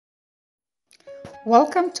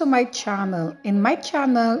Welcome to my channel. In my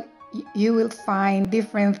channel, you will find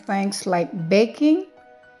different things like baking,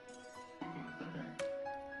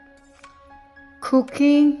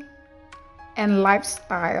 cooking, and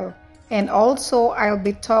lifestyle. And also, I'll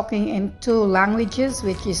be talking in two languages,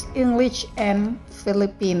 which is English and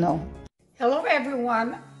Filipino. Hello,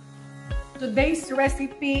 everyone. Today's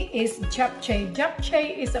recipe is japchae.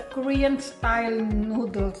 Japchae is a Korean style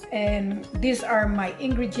noodles, and these are my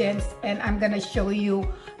ingredients, and I'm gonna show you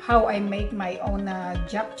how I make my own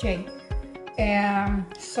japchae.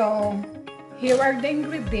 So here are the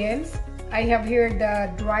ingredients. I have here the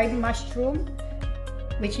dried mushroom,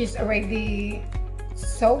 which is already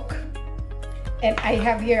soaked, and I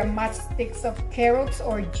have here matchsticks of carrots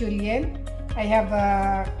or julienne. I have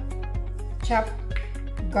chopped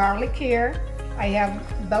garlic here. I have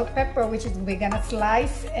bell pepper, which is we're gonna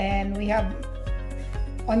slice, and we have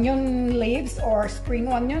onion leaves or spring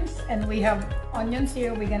onions, and we have onions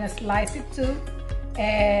here, we're gonna slice it too.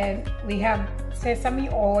 And we have sesame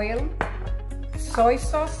oil, soy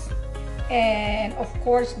sauce, and of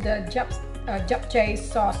course the japchae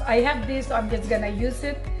sauce. I have this, so I'm just gonna use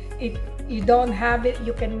it. If you don't have it,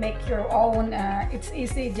 you can make your own. It's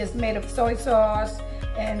easy, just made of soy sauce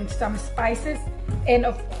and some spices. And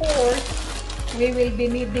of course, we will be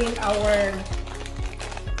needing our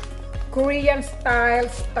Korean style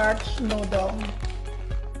starch noodle.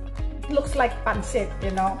 It looks like pancit,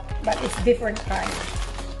 but it's different kind.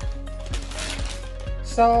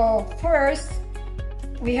 So first,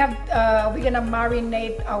 we're gonna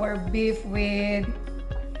marinate our beef with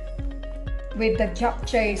the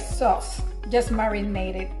japchae sauce. Just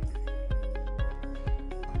marinate it.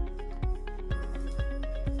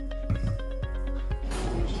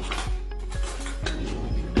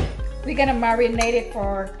 We're gonna marinate it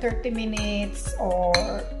for 30 minutes or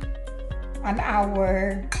an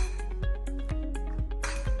hour.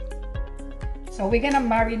 So we're gonna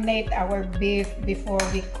marinate our beef before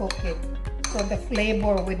we cook it, so the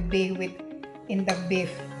flavor would be in the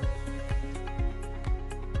beef.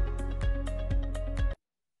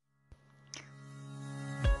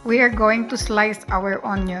 We are going to slice our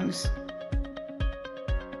onions.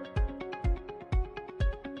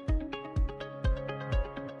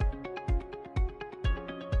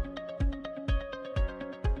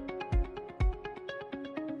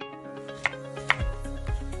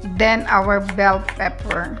 Then our bell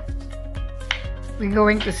pepper. We're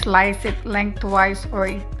going to slice it lengthwise,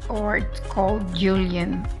 or it's called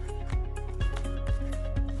julienne.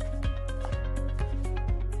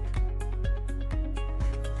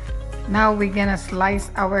 Now we're gonna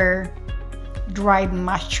slice our dried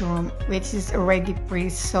mushroom, which is already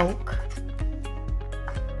pre-soaked.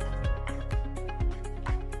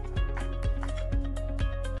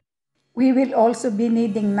 We will also be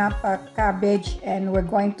needing napa cabbage, and we're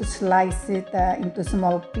going to slice it into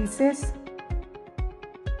small pieces.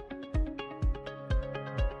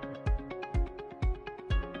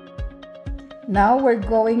 Now we're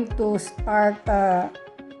going to start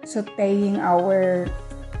sauteing our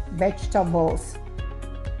vegetables.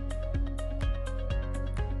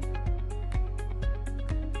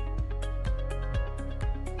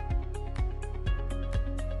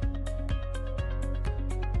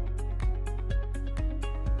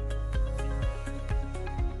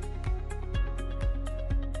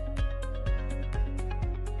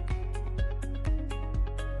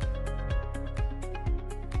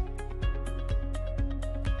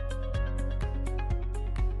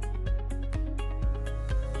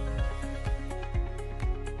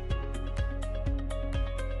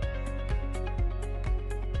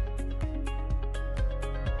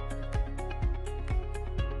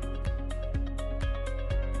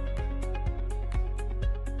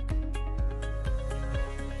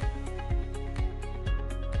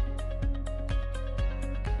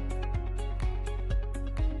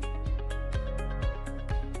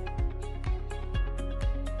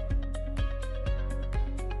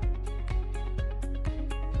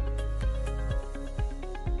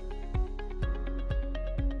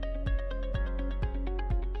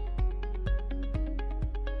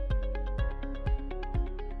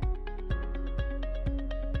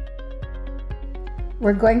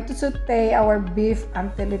 We're going to saute our beef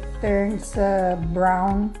until it turns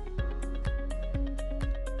brown.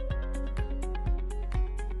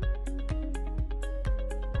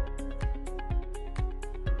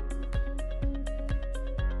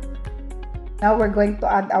 Now we're going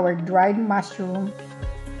to add our dried mushroom.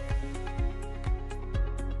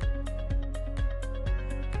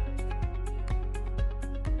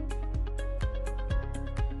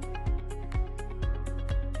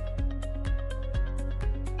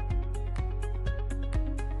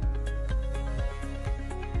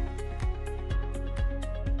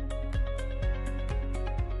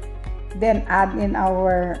 Then add in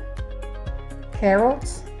our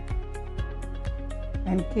carrots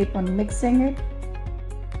and keep on mixing it.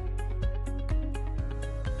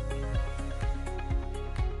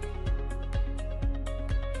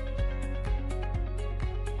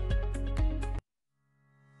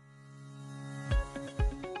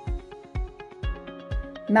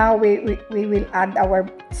 Now we will add our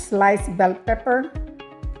sliced bell pepper.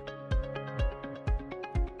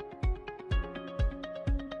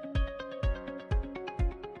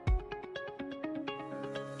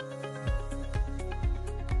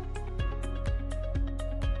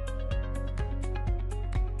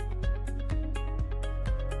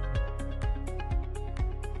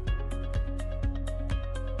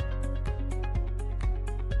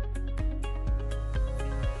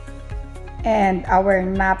 And our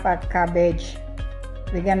Napa cabbage.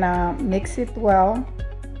 We're gonna mix it well.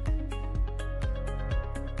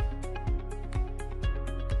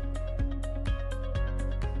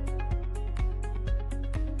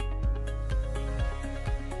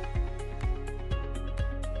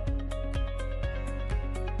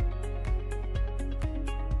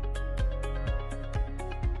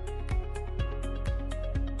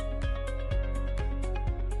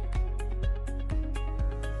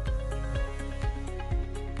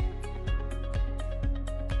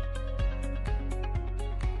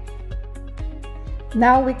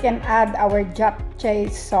 Now we can add our Japchae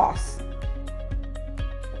sauce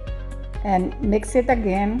and mix it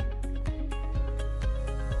again.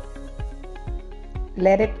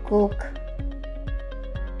 Let it cook.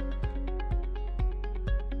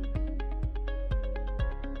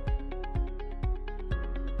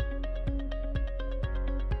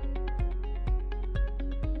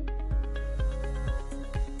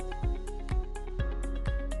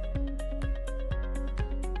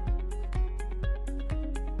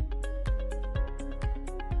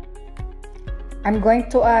 I'm going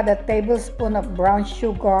to add a tablespoon of brown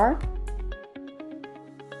sugar.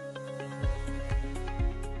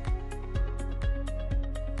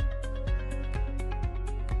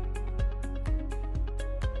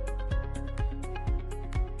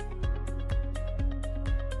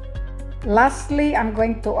 Lastly, I'm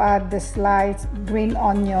going to add the sliced green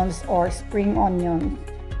onions or spring onions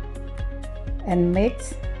and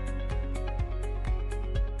mix.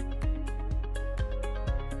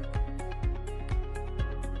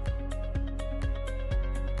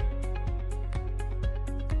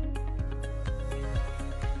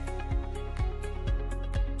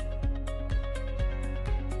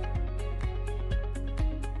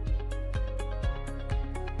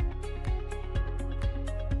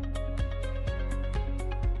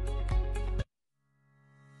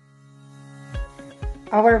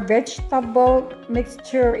 Our vegetable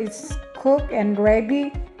mixture is cooked and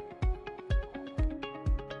ready.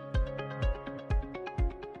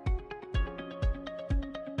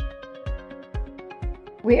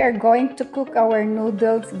 We are going to cook our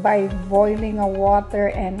noodles by boiling a water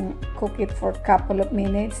and cook it for a couple of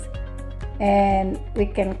minutes. And we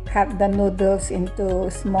can cut the noodles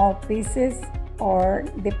into small pieces, or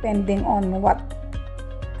depending on what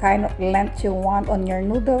kind of length you want on your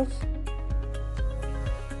noodles.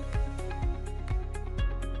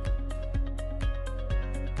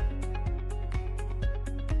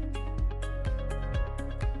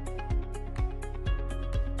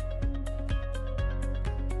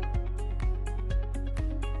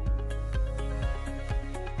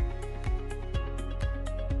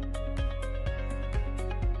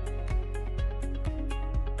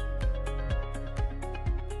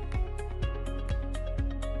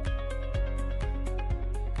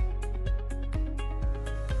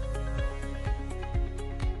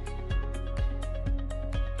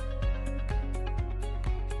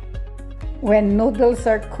 When noodles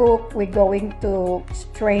are cooked, we're going to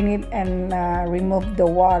strain it and remove the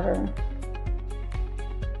water.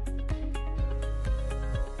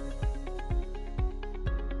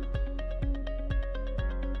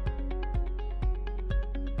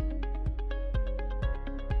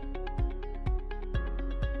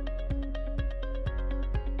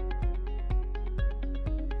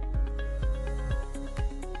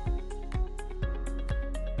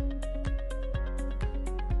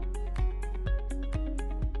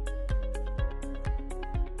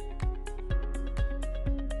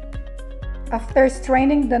 After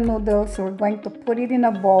straining the noodles, we're going to put it in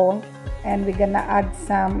a bowl and we're gonna add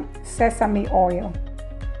some sesame oil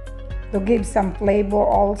to give some flavor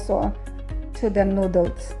also to the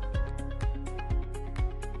noodles.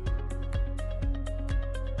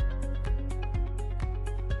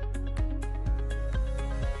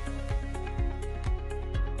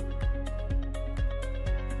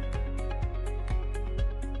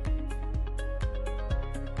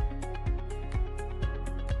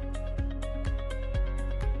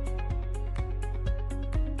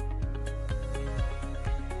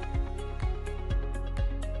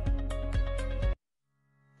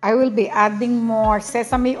 I will be adding more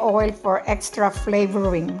sesame oil for extra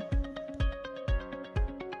flavoring.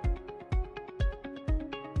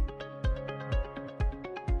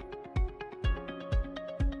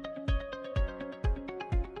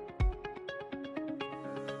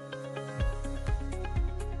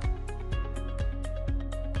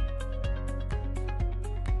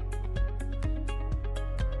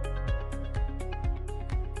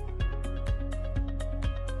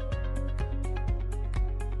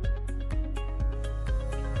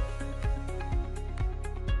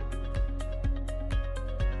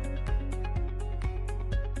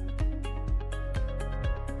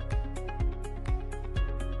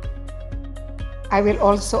 I will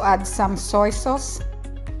also add some soy sauce,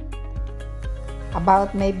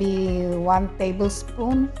 about maybe 1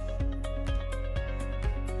 tablespoon.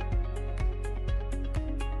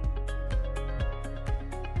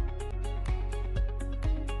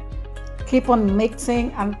 Keep on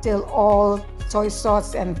mixing until all soy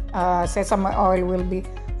sauce and sesame oil will be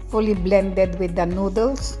fully blended with the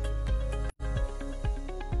noodles.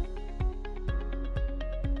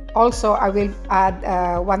 Also, I will add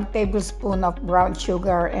 1 tablespoon of brown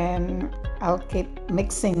sugar and I'll keep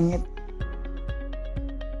mixing it.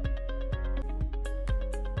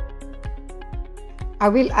 I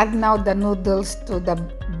will add now the noodles to the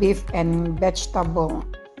beef and vegetable.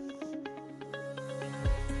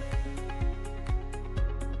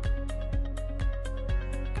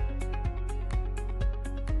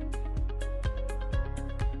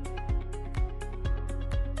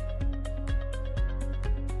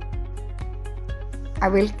 I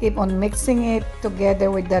will keep on mixing it together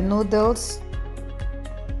with the noodles.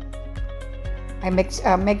 I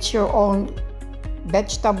make sure all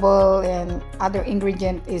vegetable and other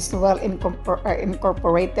ingredient is well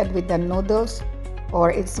incorporated with the noodles, or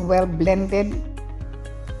it's well blended.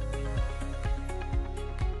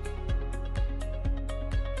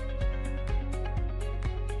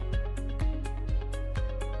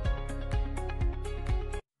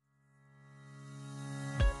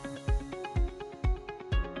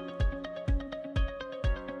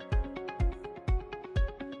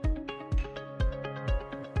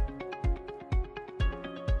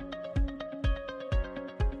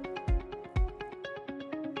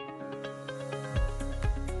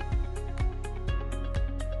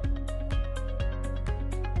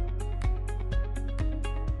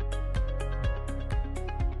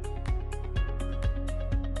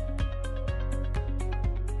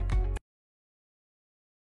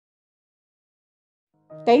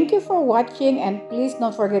 Thank you for watching, and please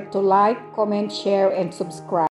don't forget to like, comment, share, and subscribe.